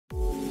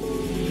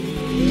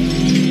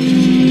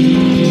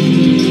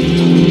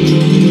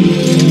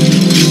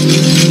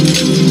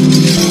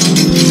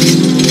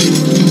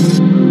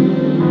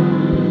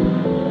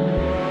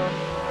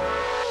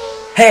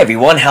Hey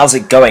everyone, how's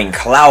it going?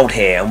 Cloud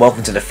here, and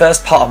welcome to the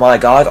first part of my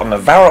guide on the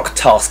Varrock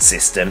task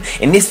system.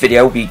 In this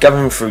video, we'll be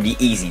going through the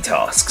easy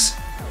tasks.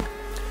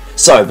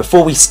 So,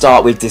 before we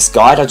start with this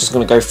guide, I'm just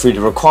going to go through the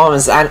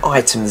requirements and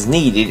items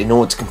needed in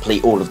order to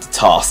complete all of the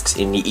tasks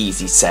in the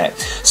easy set.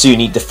 So you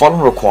need the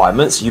following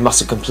requirements. You must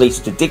have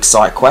completed the dig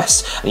site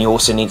quest, and you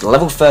also need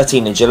level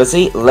 13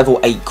 agility, level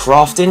 8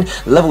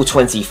 crafting, level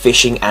 20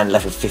 fishing, and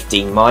level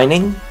 15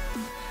 mining.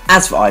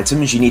 As for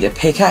items, you need a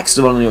pickaxe,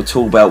 the one on your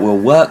tool belt will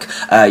work.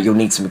 You'll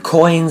need some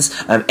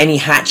coins, any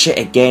hatchet,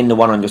 again the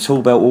one on your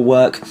tool belt will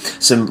work.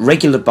 Some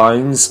regular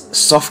bones,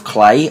 soft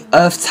clay,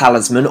 earth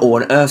talisman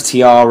or an earth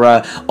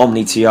tiara,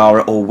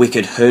 Omni-tiara or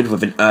wicked hood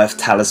with an earth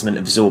talisman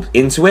absorbed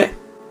into it.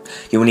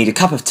 You will need a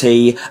cup of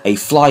tea, a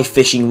fly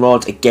fishing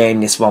rod, again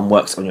this one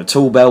works on your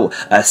tool belt,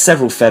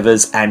 several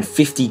feathers and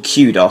 50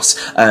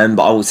 Kudos, but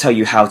I will tell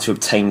you how to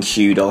obtain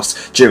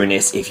Kudos during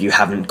this if you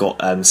haven't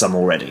got some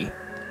already.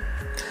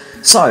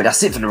 So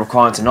that's it for the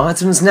requirements and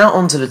items. Now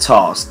on to the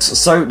tasks.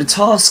 So the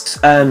tasks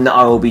that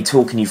I will be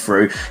talking you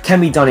through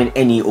can be done in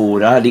any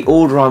order. The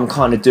order I'm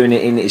kind of doing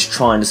it in is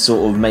trying to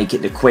sort of make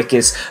it the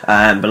quickest,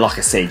 but like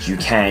I said, you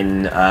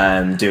can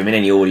do them in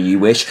any order you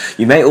wish.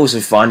 You may also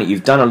find that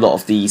you've done a lot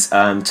of these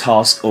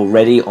tasks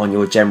already on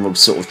your general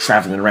sort of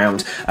travelling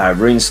around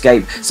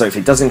RuneScape, so if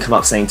it doesn't come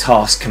up saying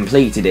task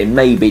completed, it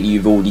may be that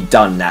you've already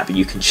done that, but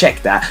you can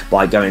check that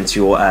by going to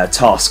your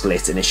task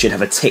list and it should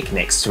have a tick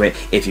next to it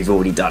if you've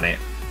already done it.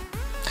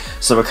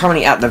 So we're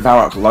currently at the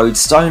Varrock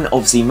Lodestone.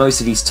 Obviously most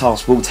of these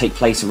tasks will take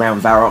place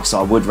around Varrock, so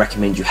I would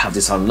recommend you have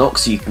this unlocked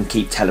so you can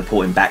keep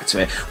teleporting back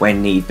to it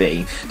when need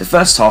be. The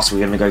first task we're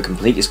going to go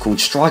complete is called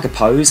Strike a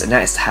Pose, and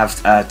that is to have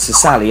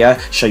Tasalia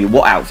show you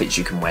what outfits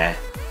you can wear.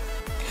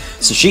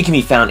 So she can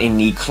be found in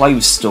the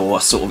clothes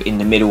store, sort of in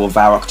the middle of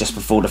Varrock, just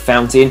before the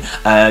fountain.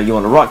 You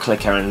want to right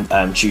click her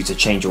and choose to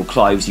change your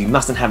clothes. You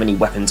mustn't have any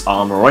weapons,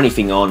 armor or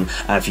anything on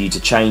for you to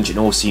change, and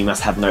also you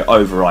must have no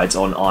overrides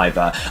on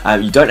either.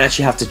 You don't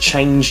actually have to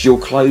change your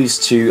clothes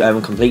to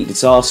complete the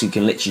task. You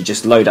can literally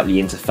just load up the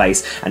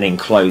interface and then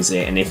close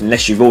it, and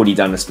unless you've already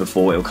done this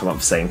before, it will come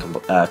up saying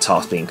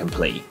task being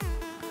complete.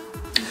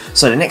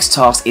 So the next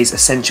task is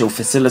Essential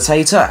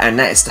Facilitator, and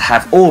that is to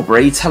have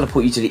Aubrey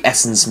teleport you to the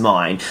Essence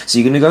Mine. So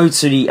you're going to go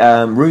to the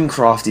Rune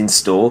Crafting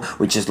store,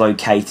 which is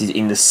located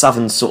in the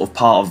southern sort of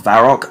part of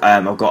Varrock.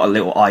 I've got a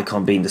little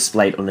icon being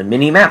displayed on the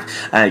mini-map.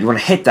 You want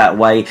to head that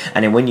way,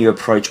 and then when you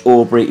approach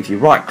Aubrey, if you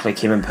right click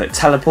him and put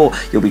teleport,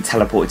 you'll be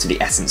teleported to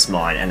the Essence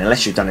Mine, and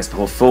unless you've done this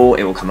before,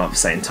 it will come up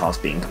saying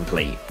task being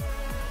complete.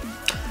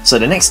 So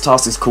the next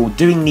task is called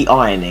Doing the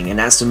Ironing, and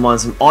that's to mine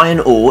some iron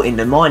ore in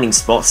the mining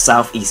spot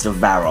southeast of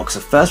Varrock. So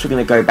first we're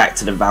going to go back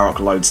to the Varrock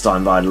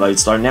Lodestone via the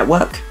Lodestone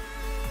network.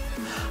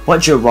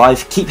 Once you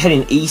arrive, keep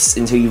heading east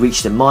until you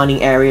reach the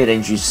mining area,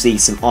 then you see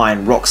some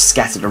iron rocks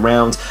scattered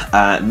around.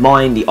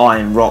 Mine the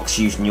iron rocks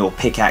using your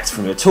pickaxe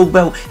from your tool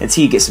belt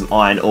until you get some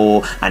iron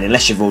ore, and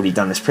unless you've already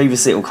done this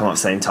previously, it will come up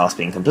saying task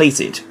being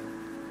completed.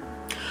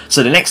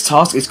 So the next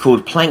task is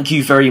called Plank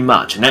You Very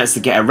Much, and that's to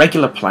get a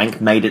regular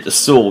plank made at the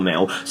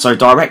sawmill. So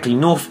directly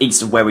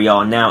northeast of where we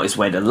are now is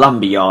where the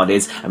lumberyard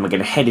is, and we're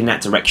going to head in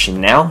that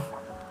direction now.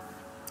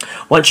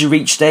 Once you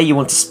reach there, you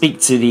want to speak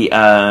to the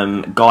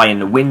guy in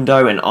the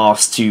window and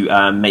ask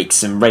to make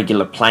some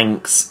regular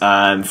planks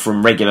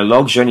from regular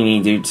logs. You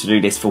only need to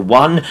do this for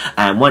one,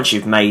 and once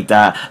you've made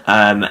that,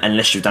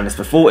 unless you've done this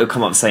before, it'll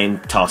come up saying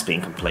task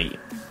being complete.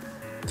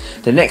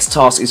 The next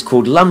task is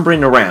called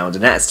Lumbering Around,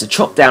 and that's to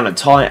chop down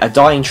a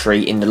dying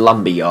tree in the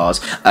lumberyard.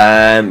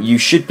 You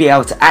should be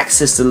able to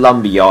access the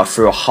lumberyard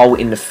through a hole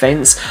in the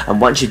fence, and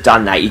once you've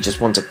done that, you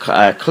just want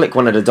to click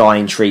one of the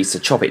dying trees to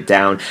chop it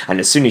down, and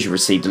as soon as you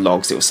receive the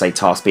logs, it will say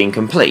task being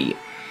complete.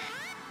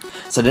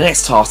 So the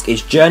next task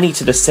is Journey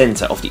to the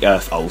Centre of the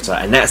Earth Altar,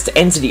 and that's to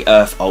enter the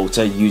Earth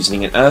Altar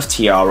using an Earth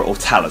Tiara or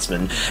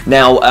Talisman.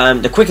 Now,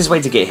 the quickest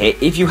way to get here,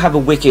 if you have a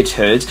Wicked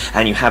Hood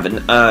and you have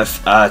an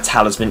Earth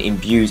Talisman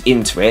imbued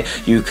into it,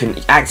 you can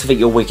activate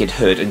your Wicked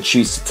Hood and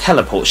choose to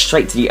teleport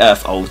straight to the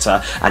Earth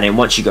Altar, and then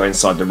once you go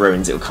inside the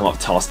ruins, it will come up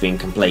task being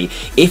complete.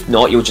 If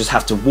not, you'll just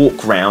have to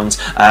walk round.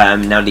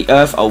 Now, the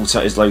Earth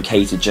Altar is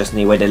located just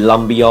near where the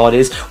lumberyard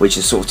is, which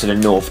is sort of to the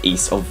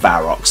northeast of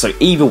Varrock. So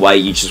either way,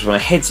 you just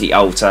want to head to the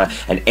altar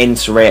and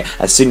enter it.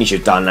 As soon as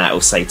you've done that, it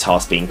will say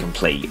task being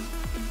complete.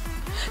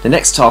 The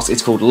next task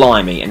is called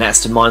Limey, and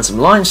that's to mine some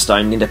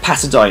limestone near the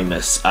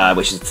Patadomus,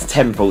 which is the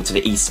temple to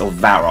the east of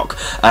Varrock.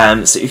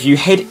 So if you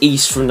head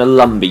east from the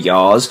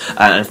lumberyard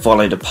and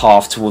follow the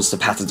path towards the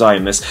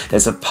Patadomus,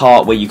 there's a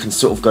part where you can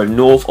sort of go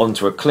north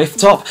onto a cliff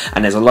top,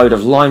 and there's a load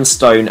of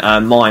limestone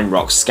mine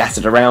rocks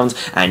scattered around,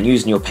 and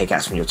using your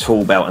pickaxe from your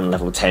tool belt and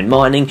level 10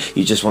 mining,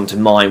 you just want to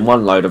mine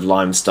one load of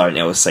limestone.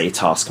 It will say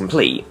task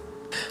complete.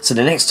 So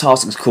the next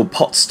task is called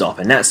Pot Stop,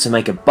 and that's to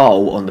make a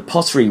bowl on the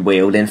pottery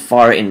wheel, then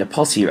fire it in the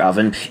pottery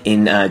oven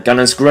in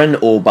Gunner's Grun,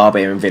 or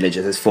Barbarian Village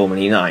as it's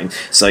formerly known.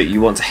 So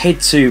you want to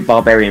head to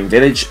Barbarian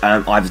Village,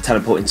 either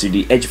teleport into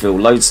the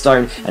Edgeville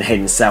Lodestone and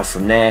heading south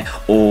from there,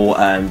 or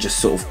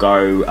just sort of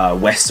go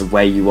west of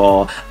where you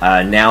are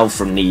now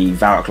from the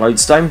Varrock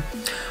Lodestone.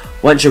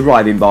 Once you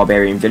arrive in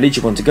Barbarian Village,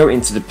 you want to go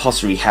into the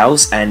pottery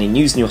house, and in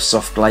using your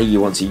soft clay you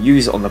want to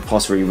use it on the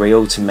pottery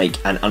reel to make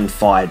an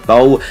unfired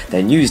bowl,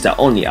 then use that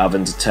on the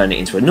oven to turn it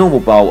into a normal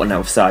bowl, and that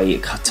will say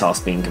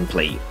task being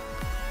complete.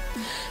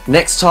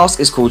 Next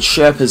task is called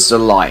Sherpa's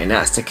Delight, and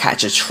that's to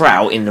catch a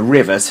trout in the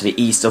river to the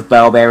east of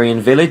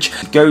Barbarian Village.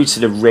 Go to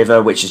the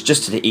river which is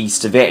just to the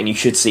east of it, and you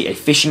should see a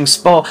fishing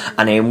spot,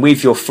 and then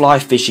with your fly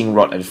fishing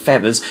rod and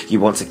feathers you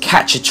want to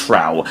catch a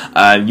trout.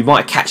 You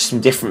might catch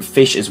some different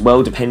fish as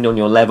well depending on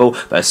your level,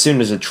 but as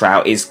soon as a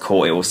trout is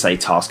caught it will say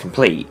task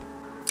complete.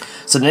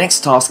 So the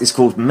next task is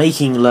called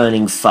Making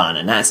Learning Fun,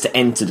 and that's to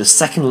enter the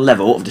second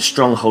level of the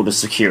Stronghold of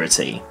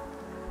Security.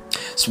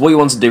 So what you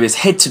want to do is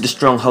head to the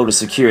Stronghold of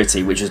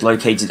Security, which is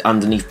located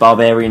underneath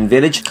Barbarian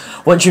Village.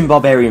 Once you're in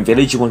Barbarian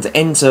Village, you want to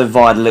enter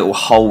via the little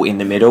hole in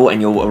the middle,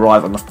 and you'll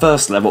arrive on the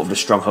first level of the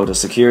Stronghold of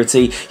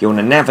Security. You want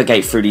to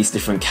navigate through these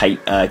different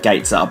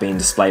gates that are being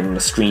displayed on the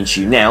screen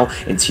to you now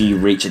until you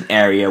reach an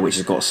area which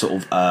has got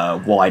sort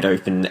of wide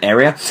open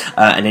area,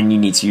 and then you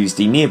need to use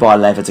the nearby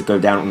lever to go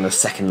down on the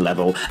second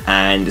level.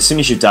 And as soon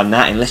as you've done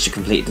that, unless you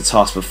completed the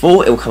task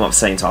before, it will come up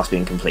saying task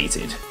being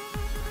completed.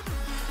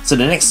 So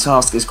the next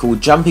task is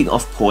called Jumping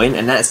Off Point,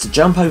 and that's to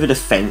jump over the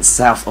fence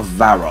south of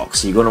Varrock.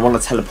 So you're going to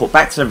want to teleport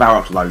back to the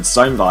Varrock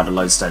Lodestone via the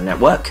Lodestone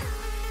network.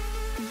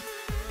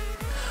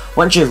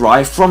 Once you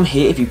arrive from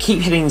here, if you keep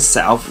heading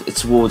south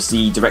towards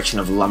the direction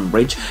of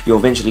Lumbridge, you'll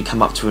eventually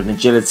come up to an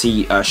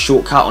agility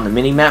shortcut on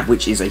the minimap,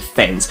 which is a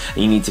fence,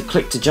 and you need to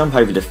click to jump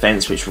over the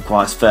fence, which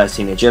requires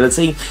 13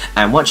 agility.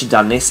 And once you've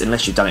done this,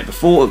 unless you've done it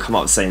before, it'll come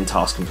up saying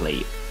task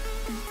complete.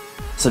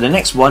 So the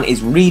next one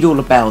is Read All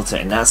About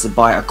It, and that's to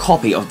buy a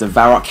copy of the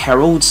Varrock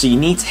Herald. So you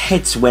need to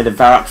head to where the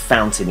Varrock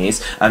Fountain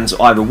is, and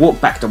so either walk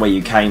back the way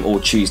you came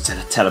or choose to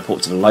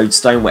teleport to the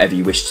Lodestone, whatever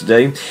you wish to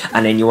do.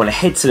 And then you want to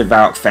head to the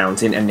Varrock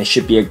Fountain, and there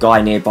should be a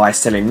guy nearby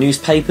selling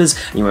newspapers,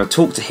 and you want to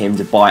talk to him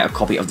to buy a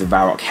copy of the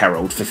Varrock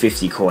Herald for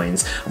 50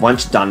 coins. And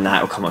once you've done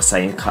that, it'll come up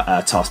saying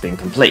task being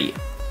complete.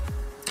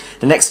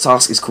 The next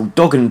task is called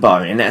Dog and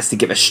Bone, and that's to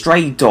give a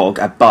stray dog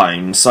a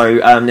bone. So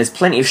there's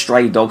plenty of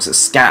stray dogs that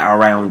scatter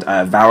around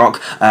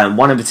Varrock.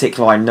 One in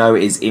particular I know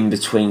is in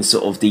between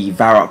sort of the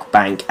Varrock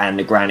Bank and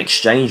the Grand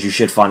Exchange. You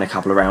should find a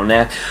couple around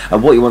there.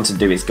 What you want to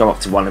do is go up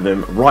to one of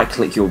them, right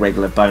click your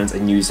regular bones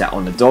and use that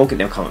on the dog,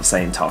 and they'll come up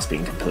saying task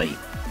being complete.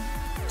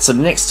 So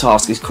the next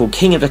task is called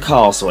King of the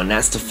Castle, and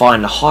that's to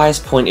find the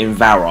highest point in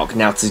Varrock.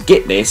 Now to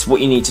get this,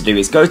 what you need to do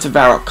is go to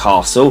Varrock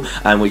Castle,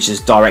 which is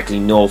directly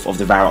north of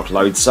the Varrock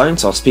Lodestone,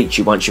 so I'll speak to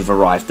you once you've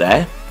arrived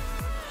there.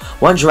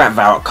 Once you're at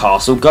Varrock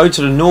Castle, go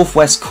to the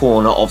northwest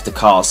corner of the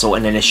castle,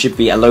 and then there should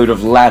be a load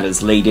of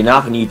ladders leading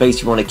up, and you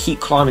basically want to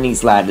keep climbing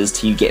these ladders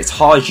till you get as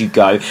high as you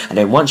go, and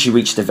then once you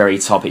reach the very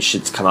top it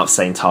should come up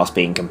saying task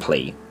being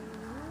complete.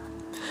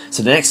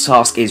 So the next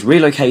task is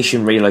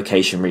Relocation,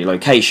 Relocation,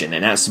 Relocation,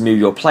 and that's to move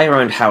your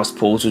player-owned house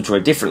portal to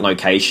a different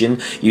location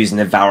using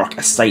the Varrock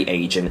Estate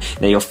Agent.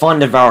 Now you'll find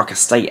the Varrock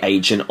Estate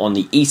Agent on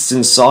the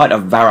eastern side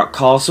of Varrock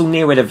Castle,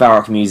 near where the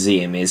Varrock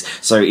Museum is.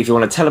 So if you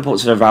want to teleport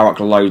to the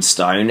Varrock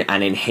Lodestone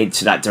and then head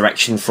to that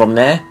direction from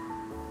there.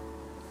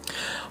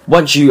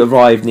 Once you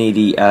arrive near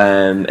the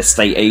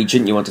estate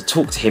agent, you want to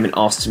talk to him and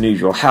ask to move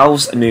your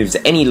house and move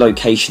to any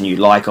location you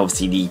like.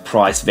 Obviously the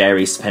price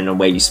varies depending on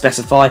where you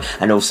specify,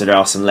 and also there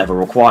are some level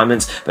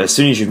requirements, but as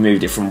soon as you've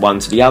moved it from one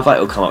to the other,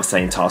 it'll come up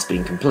saying task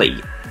being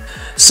complete.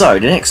 So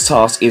the next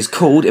task is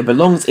called It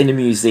Belongs in a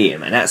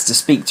Museum, and that's to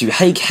speak to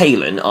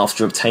Hatchet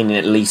after obtaining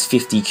at least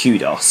 50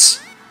 Kudos.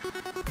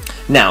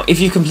 Now, if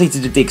you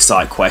completed the dig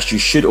site quest, you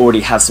should already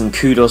have some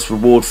Kudos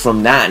reward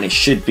from that, and it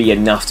should be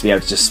enough to be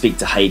able to just speak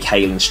to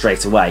Hatchet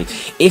straight away.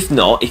 If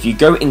not, if you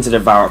go into the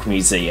Varrock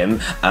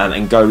Museum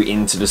and go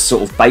into the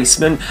sort of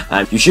basement,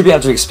 you should be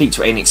able to speak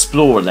to an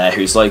explorer there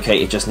who's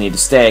located just near the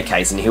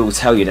staircase, and he'll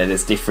tell you that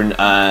there's different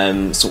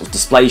sort of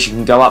displays you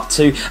can go up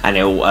to, and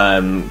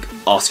he'll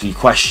ask you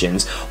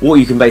questions. What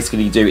you can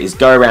basically do is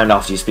go around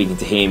after you're speaking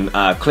to him,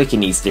 click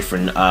in these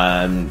different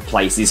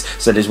places.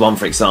 So there's one,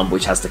 for example,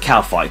 which has the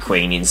Cowfight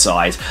Queen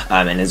inside,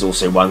 and there's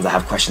also ones that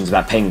have questions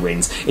about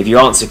penguins. If you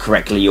answer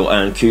correctly, you'll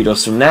earn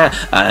Kudos from that,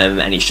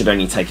 and it should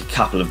only take a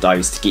couple of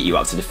those to get you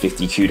up to the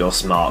 50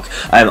 Kudos mark.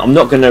 I'm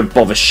not going to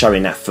bother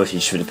showing that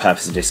footage for the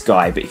purpose of this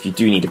guide, but if you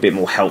do need a bit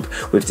more help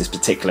with this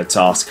particular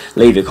task,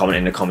 leave a comment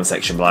in the comment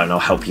section below and I'll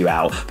help you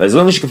out. But as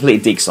long as you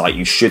complete a dig site,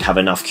 you should have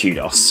enough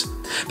Kudos.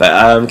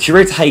 But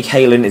Curator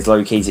Hatchet is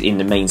located in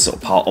the main sort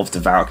of part of the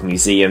Varrock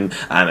Museum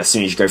as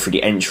soon as you go through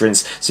the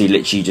entrance, so you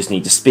literally just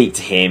need to speak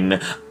to him,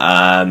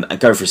 and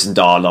go through some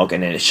dialogue,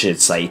 and then it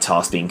should say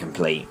task being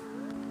complete.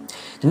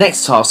 The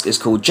next task is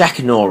called Jack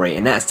and Ori,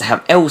 and that's to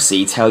have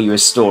Elsie tell you a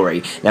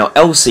story. Now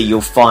Elsie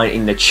you'll find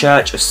in the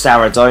Church of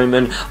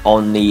Saradomin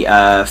on the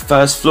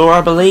first floor,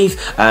 I believe.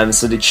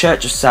 So the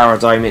Church of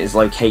Saradomin is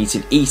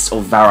located east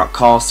of Varrock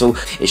Castle.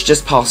 It's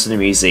just past the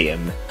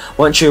museum.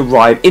 Once you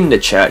arrive in the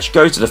church,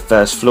 go to the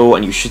first floor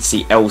and you should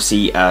see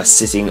Elsie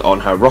sitting on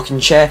her rocking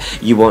chair.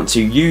 You want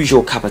to use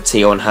your cup of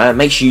tea on her.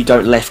 Make sure you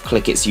don't left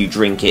click it so you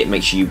drink it.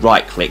 Make sure you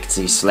right click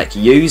to select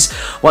use.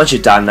 Once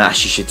you've done that,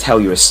 she should tell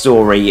you a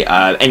story,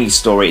 any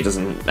story, it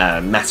doesn't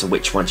matter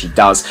which one she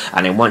does,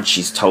 and then once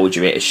she's told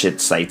you it, it should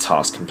say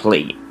task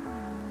complete.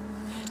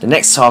 The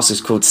next task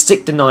is called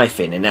Stick the Knife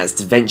In, and that's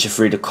to venture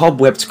through the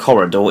cobwebbed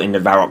corridor in the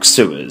Varrock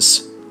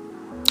sewers.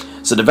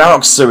 So the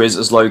Varrock sewers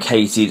is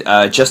located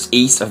just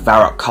east of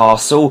Varrock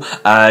Castle.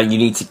 You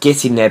need to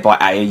get in there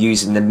by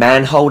using the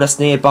manhole that's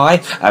nearby.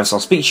 So I'll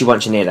speak to you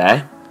once you're near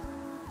there.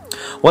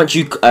 Once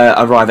you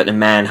arrive at the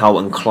manhole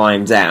and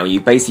climb down,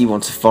 you basically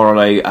want to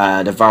follow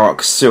the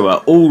Varrock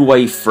sewer all the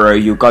way through.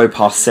 You'll go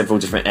past several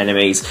different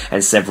enemies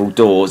and several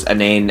doors, and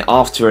then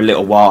after a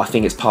little while, I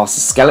think it's past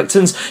the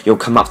skeletons, you'll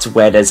come up to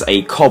where there's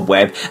a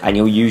cobweb, and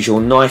you'll use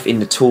your knife in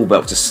the tool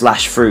belt to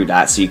slash through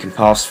that so you can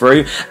pass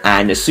through.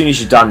 And as soon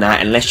as you've done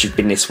that, unless you've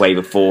been this way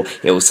before,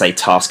 it will say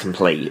task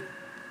complete.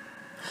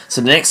 So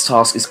the next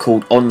task is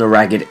called On the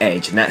Ragged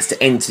Edge, and that's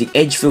to enter the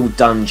Edgeville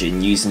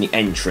dungeon using the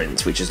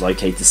entrance, which is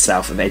located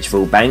south of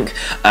Edgeville Bank.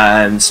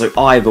 So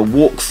either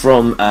walk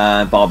from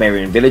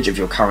Barbarian Village, if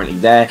you're currently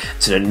there,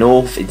 to the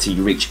north until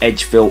you reach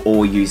Edgeville,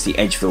 or use the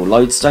Edgeville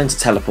Lodestone to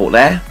teleport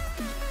there.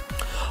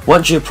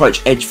 Once you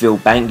approach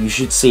Edgeville Bank, you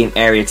should see an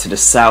area to the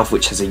south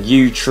which has a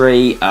yew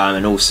tree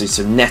and also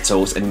some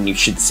nettles, and you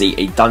should see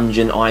a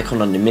dungeon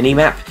icon on the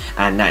minimap,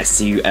 and that's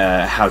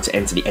how to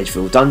enter the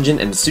Edgeville dungeon,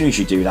 and as soon as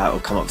you do that, it will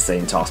come up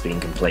saying task being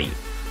complete.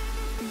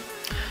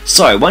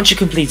 So, once you've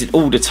completed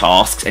all the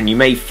tasks, and you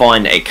may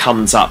find that it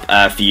comes up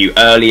for you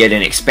earlier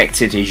than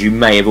expected, as you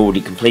may have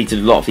already completed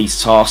a lot of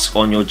these tasks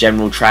on your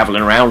general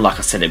travelling around, like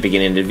I said at the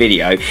beginning of the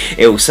video,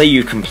 it will say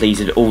you've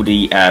completed all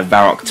the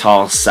Varrock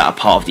tasks that are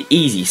part of the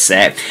easy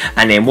set,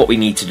 and then what we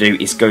need to do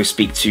is go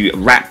speak to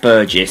Rat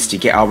Burgess to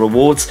get our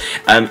rewards.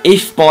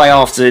 If by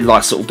after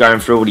like sort of going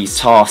through all these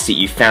tasks that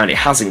you found it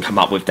hasn't come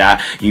up with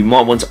that, you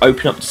might want to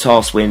open up the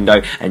task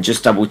window and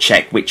just double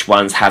check which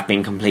ones have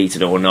been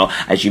completed or not,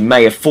 as you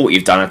may have thought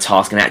you've done a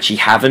task and actually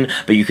haven't,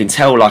 but you can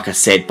tell, like I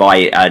said,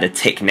 by the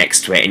tick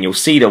next to it, and you'll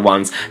see the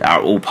ones that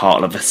are all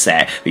part of a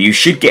set. But you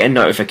should get a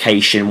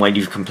notification when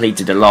you've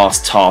completed the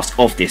last task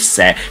of this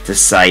set to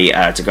say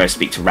to go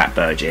speak to Rat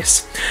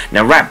Burgess.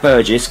 Now Rat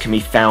Burgess can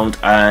be found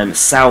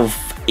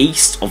south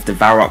east of the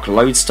Varrock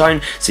Lodestone,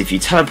 so if you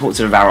teleport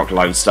to the Varrock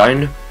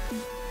Lodestone,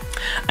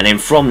 and then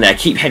from there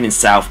keep heading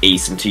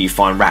southeast until you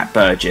find Rat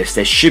Burgess,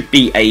 there should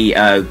be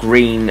a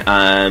green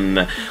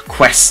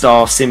quest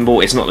star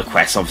symbol. It's not the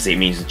quest, obviously it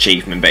means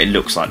achievement, but it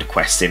looks like the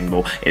quest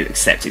symbol,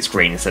 except it's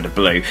green instead of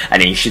blue,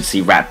 and then you should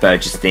see Rat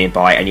Burgess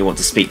nearby and you want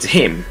to speak to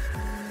him.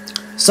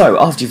 So,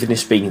 after you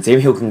finish speaking to him,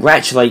 he'll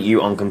congratulate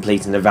you on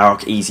completing the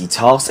Varrock Easy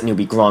task, and you'll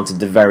be granted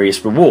the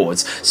various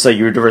rewards. So,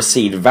 you would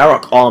receive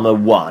Varrock Armor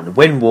 1.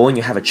 When worn,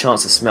 you have a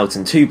chance of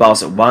smelting 2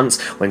 bars at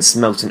once when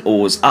smelting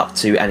ores up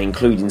to and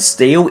including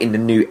steel in the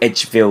new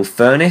Edgeville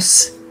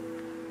furnace.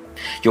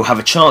 You'll have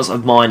a chance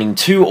of mining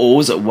 2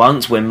 ores at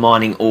once when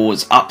mining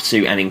ores up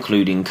to and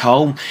including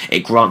coal.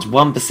 It grants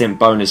 1%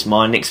 bonus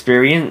mining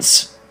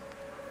experience.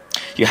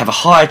 You have a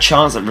higher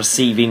chance of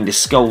receiving the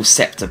Skull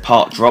Scepter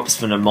part drops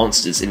from the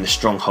monsters in the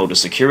Stronghold of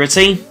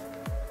Security.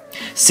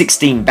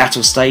 16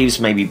 battle staves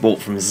may be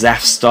bought from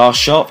Zaf's Star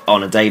Shop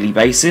on a daily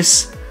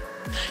basis.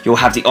 You'll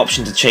have the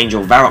option to change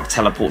your Varrock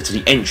teleport to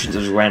the entrance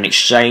of the Grand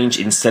Exchange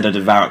instead of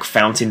the Varrock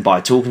Fountain by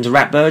talking to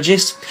Rat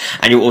Burgess.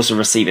 And you'll also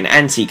receive an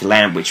antique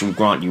lamp which will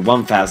grant you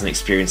 1000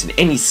 experience in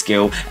any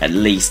skill, at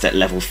least at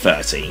level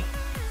 30.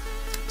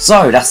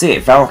 So that's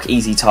it, Varrock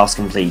Easy task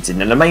completed.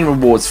 Now the main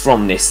rewards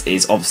from this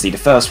is obviously the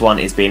first one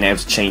is being able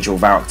to change your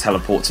Varrock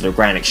teleport to the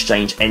Grand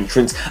Exchange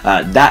entrance.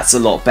 That's a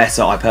lot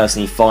better, I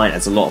personally find,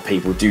 as a lot of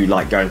people do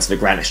like going to the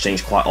Grand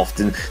Exchange quite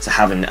often, so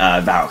having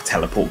Varrock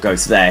teleport go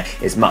to there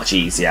is much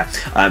easier.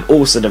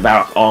 Also the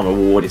Varrock armor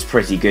reward is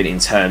pretty good in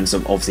terms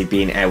of obviously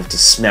being able to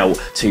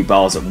smelt 2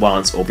 bars at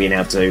once or being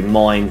able to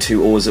mine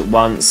 2 ores at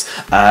once.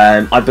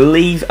 I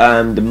believe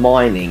the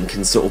mining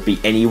can sort of be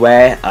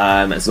anywhere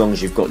as long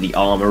as you've got the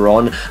armor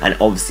on. And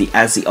obviously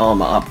as the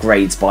armor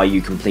upgrades by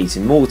you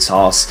completing more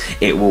tasks,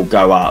 it will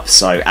go up.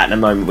 So at the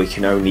moment we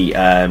can only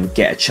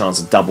get a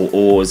chance of double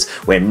ores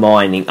when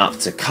mining up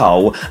to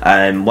coal.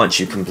 Once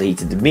you've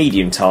completed the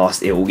medium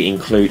task, it will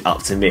include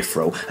up to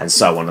mithril, and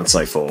so on and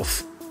so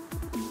forth.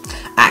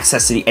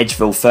 Access to the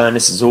Edgeville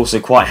furnace is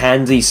also quite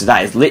handy, so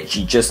that is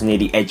literally just near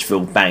the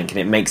Edgeville Bank, and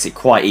it makes it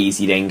quite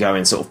easy then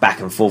going sort of back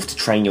and forth to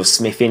train your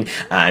smithing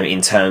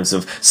in terms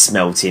of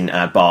smelting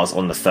bars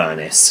on the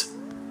furnace.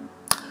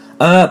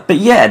 But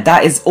yeah,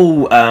 that is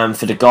all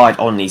for the guide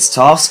on these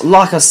tasks.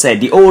 Like I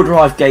said, the order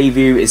I've gave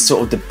you is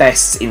sort of the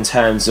best in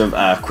terms of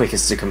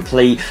quickest to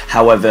complete.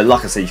 However,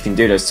 like I said, you can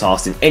do those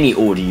tasks in any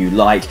order you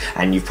like,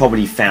 and you've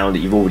probably found that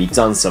you've already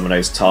done some of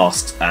those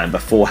tasks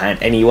beforehand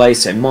anyway,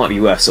 so it might be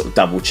worth sort of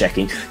double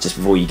checking just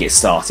before you get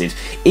started.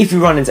 If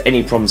you run into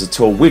any problems at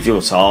all with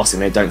your tasks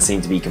and they don't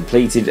seem to be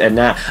completed and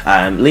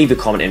that, leave a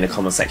comment in the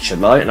comment section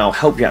below and I'll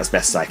help you out as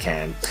best as I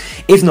can.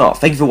 If not,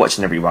 thank you for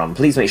watching everyone.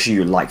 Please make sure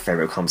you like,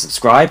 favourite, comment,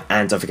 subscribe,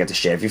 and don't forget to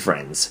share with your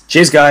friends.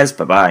 Cheers guys,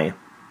 bye bye.